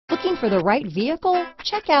Looking for the right vehicle?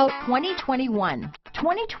 Check out 2020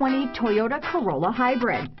 Toyota Corolla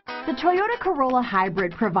Hybrid. The Toyota Corolla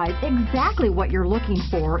Hybrid provides exactly what you're looking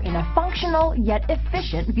for in a functional yet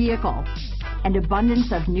efficient vehicle. An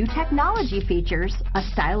abundance of new technology features, a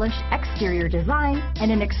stylish exterior design,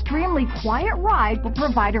 and an extremely quiet ride will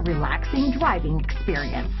provide a relaxing driving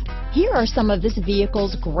experience. Here are some of this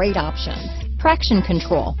vehicle's great options: traction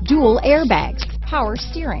control, dual airbags, power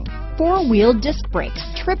steering, four-wheel disc brakes,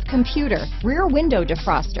 trip computer, rear window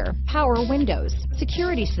defroster, power windows,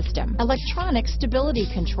 security system, electronic stability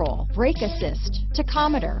control, brake assist,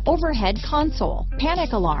 tachometer, overhead console,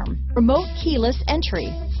 panic alarm, remote keyless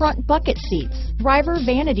entry, front bucket seats, driver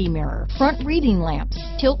vanity mirror, front reading lamps,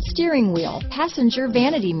 tilt steering wheel, passenger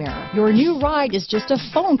vanity mirror. Your new ride is just a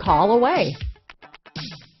phone call away.